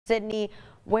Sydney,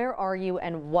 where are you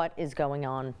and what is going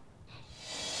on?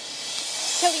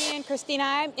 Kellyanne, Christina,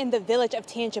 I'm in the village of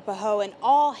Tangipahoa, and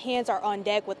all hands are on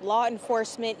deck with law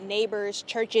enforcement, neighbors,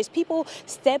 churches, people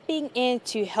stepping in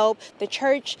to help. The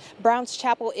church, Brown's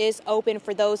Chapel, is open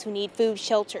for those who need food,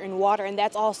 shelter, and water, and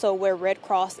that's also where Red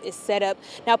Cross is set up.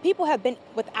 Now, people have been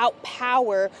without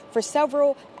power for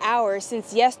several hours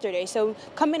since yesterday, so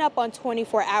coming up on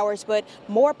 24 hours, but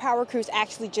more power crews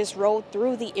actually just rolled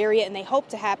through the area, and they hope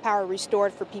to have power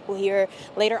restored for people here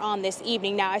later on this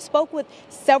evening. Now, I spoke with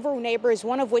several neighbors,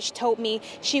 one of which told me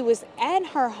she was at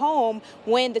her home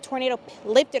when the tornado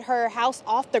lifted her house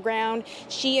off the ground.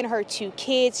 She and her two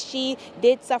kids, she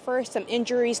did suffer some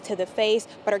injuries to the face,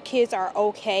 but her kids are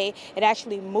okay. It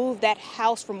actually moved that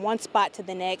house from one spot to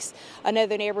the next.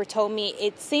 Another neighbor told me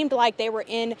it seemed like they were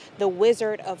in the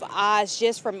Wizard of Oz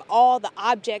just from all the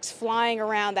objects flying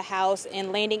around the house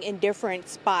and landing in different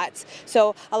spots.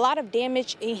 So a lot of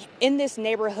damage in this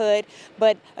neighborhood,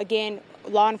 but again,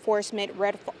 law enforcement,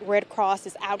 Red Cross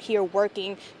is out here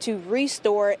working to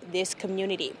restore this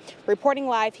community. Reporting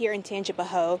live here in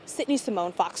Tangipahoa, Sydney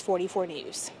Simone, Fox 44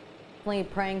 News.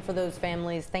 Praying for those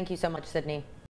families. Thank you so much, Sydney.